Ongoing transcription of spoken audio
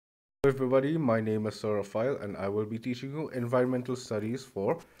Hello everybody, my name is Sir Rafael and I will be teaching you environmental studies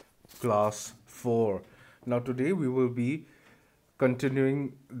for class 4. Now today we will be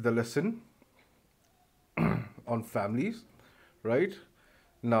continuing the lesson on families, right?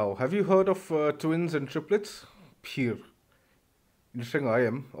 Now, have you heard of twins and triplets? Pir.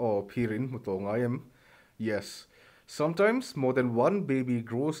 Inshangayam or Pirin Mutongayam. Yes. Sometimes more than one baby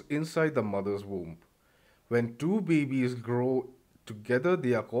grows inside the mother's womb. When two babies grow together,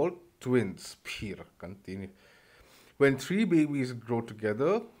 they are called twins. Pir. Continue. When three babies grow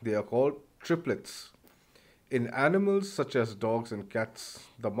together, they are called triplets. In animals such as dogs and cats,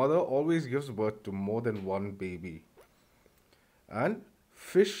 the mother always gives birth to more than one baby. And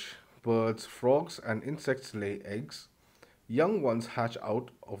fish, birds, frogs, and insects lay eggs. Young ones hatch out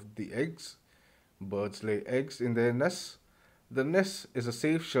of the eggs. Birds lay eggs in their nests. The nest is a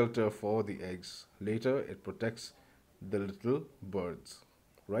safe shelter for the eggs. Later, it protects the little birds,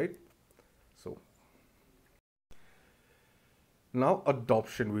 right? So, now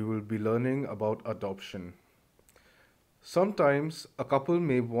adoption. We will be learning about adoption. Sometimes a couple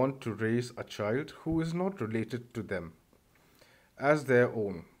may want to raise a child who is not related to them as their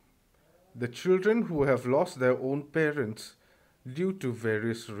own. The children who have lost their own parents due to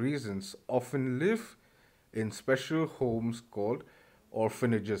various reasons often live in special homes called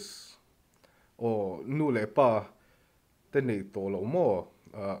orphanages. O nule pa tene to lo mo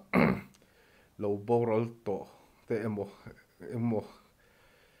lo boral to te emo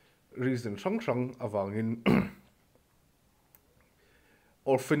reason sang avangin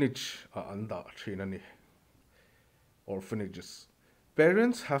orphanage anda china ni orphanages.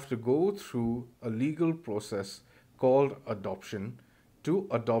 Parents have to go through a legal process called adoption to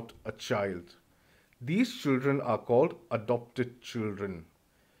adopt a child. These children are called adopted children.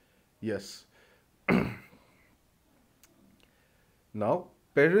 Yes. Now,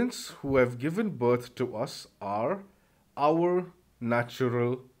 parents who have given birth to us are our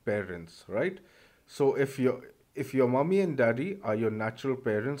natural parents, right? So if your mommy and daddy are your natural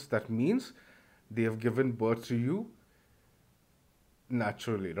parents, that means they have given birth to you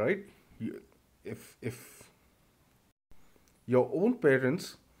naturally, right? If your own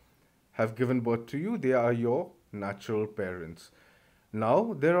parents have given birth to you, they are your natural parents.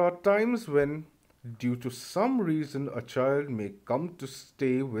 Now, there are times when, due to some reason, a child may come to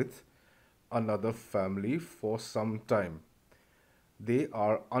stay with another family for some time. They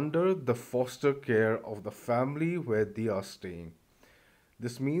are under the foster care of the family where they are staying.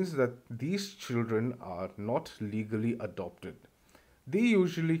 This means that these children are not legally adopted. They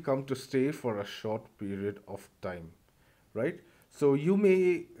usually come to stay for a short period of time, right? So you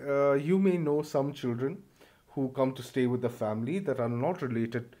may know some children who come to stay with the family that are not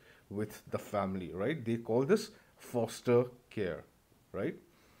related with the family, right? They call this foster care, right?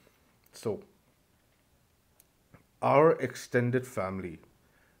 So our extended family.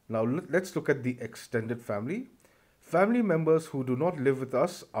 Now let's look at the extended family. Family members who do not live with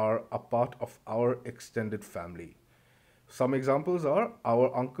us are a part of our extended family. Some examples are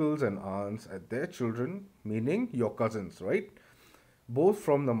our uncles and aunts and their children, meaning your cousins, right? Both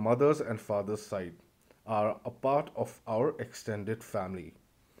from the mother's and father's side, are a part of our extended family.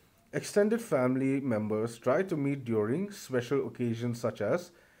 Extended family members try to meet during special occasions such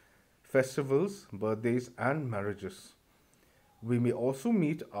as festivals, birthdays, and marriages. We may also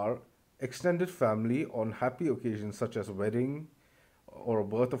meet our extended family on happy occasions such as wedding or a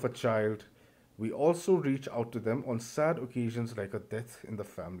birth of a child. We also reach out to them on sad occasions like a death in the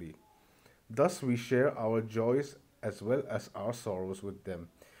family. Thus, we share our joys as well as our sorrows with them.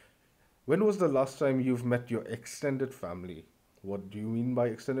 When was the last time you've met your extended family? What do you mean by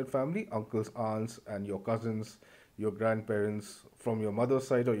extended family? Uncles, aunts, and your cousins, your grandparents from your mother's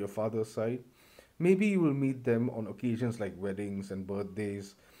side or your father's side. Maybe you will meet them on occasions like weddings and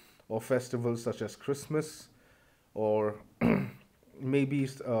birthdays or festivals such as Christmas or maybe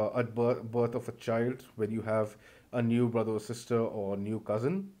at birth of a child when you have a new brother or sister or a new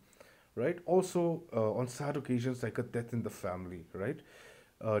cousin, right? Also, on sad occasions like a death in the family, right?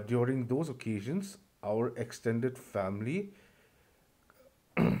 During those occasions, our extended family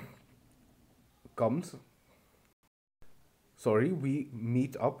comes, sorry, we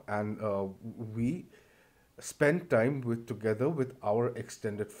meet up and we spend time with together with our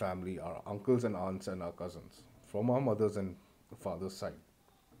extended family, our uncles and aunts and our cousins from our mother's and father's side.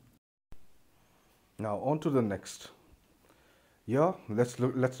 Now on to the next. Yeah, let's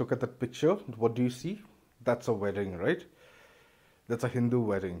look at that picture. What do you see? That's a wedding, right? That's a Hindu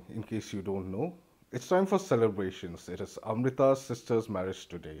wedding, in case you don't know. It's time for celebrations. It is Amrita's sister's marriage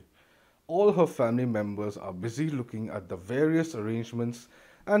today. All her family members are busy looking at the various arrangements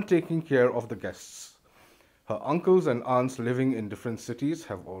and taking care of the guests. Her uncles and aunts living in different cities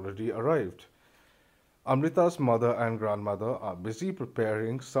have already arrived. Amrita's mother and grandmother are busy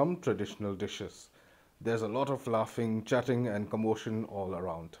preparing some traditional dishes. There's a lot of laughing, chatting, and commotion all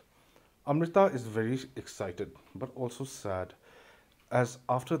around. Amrita is very excited but also sad, as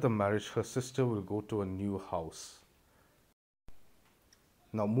after the marriage, her sister will go to a new house.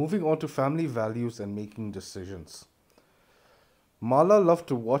 Now, moving on to family values and making decisions. Mala loved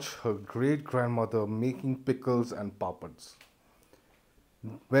to watch her great grandmother making pickles and papads.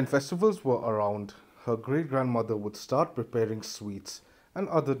 When festivals were around, her great grandmother would start preparing sweets and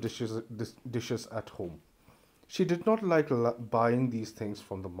other dishes at home. She did not like buying these things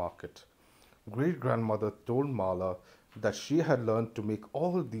from the market. Great grandmother told Mala that she had learned to make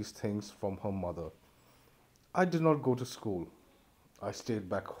all these things from her mother. I did not go to school. I stayed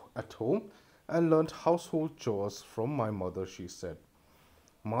back at home and learned household chores from my mother, she said.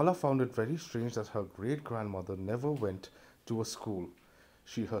 Mala found it very strange that her great grandmother never went to a school.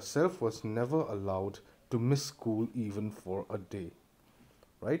 She herself was never allowed to miss school even for a day.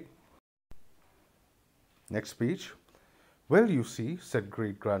 Right? Next page. Well, you see, said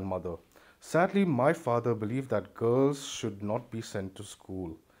great grandmother, sadly, my father believed that girls should not be sent to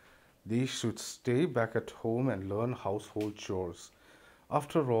school. They should stay back at home and learn household chores.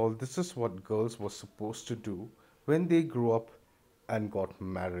 After all, this is what girls were supposed to do when they grew up and got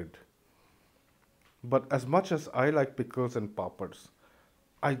married. But as much as I like pickles and papads,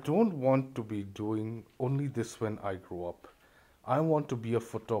 I don't want to be doing only this when I grow up. I want to be a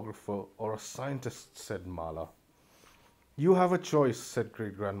photographer or a scientist, said Mala. You have a choice, said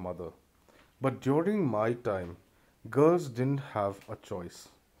great grandmother. But during my time, girls didn't have a choice.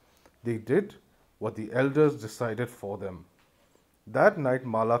 They did what the elders decided for them. That night,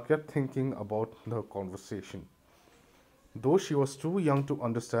 Mala kept thinking about the conversation. Though she was too young to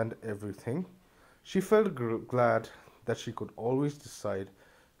understand everything, she felt glad that she could always decide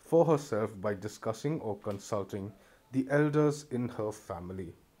for herself by discussing or consulting the elders in her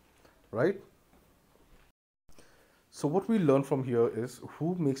family. Right? So, what we learn from here is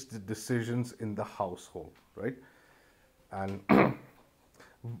who makes the decisions in the household, right? And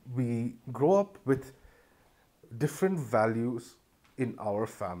we grow up with different values in our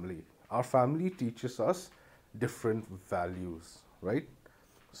family. Our family teaches us different values, right?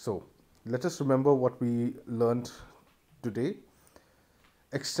 So let us remember what we learned today.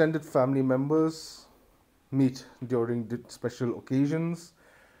 Extended family members meet during special occasions,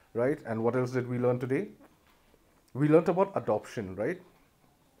 right? And what else did we learn today? We learned about adoption, right?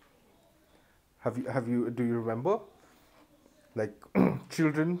 Do you remember? Like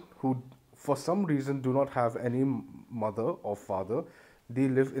children who for some reason do not have any mother or father, they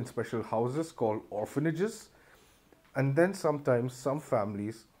live in special houses called orphanages, and then sometimes some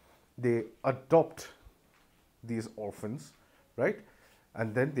families they adopt these orphans, right?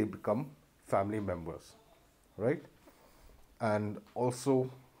 And then they become family members, right? And also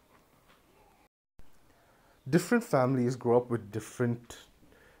different families grow up with different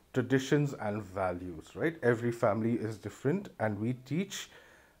traditions and values, right? Every family is different and we teach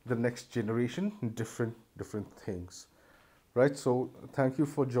the next generation different things, right? So thank you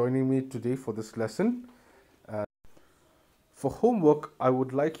for joining me today for this lesson. For homework, I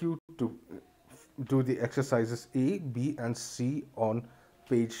would like you to do the exercises A, B, and C on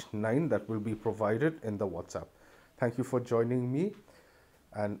page 9 that will be provided in the WhatsApp. Thank you for joining me,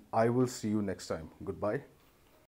 and I will see you next time. Goodbye.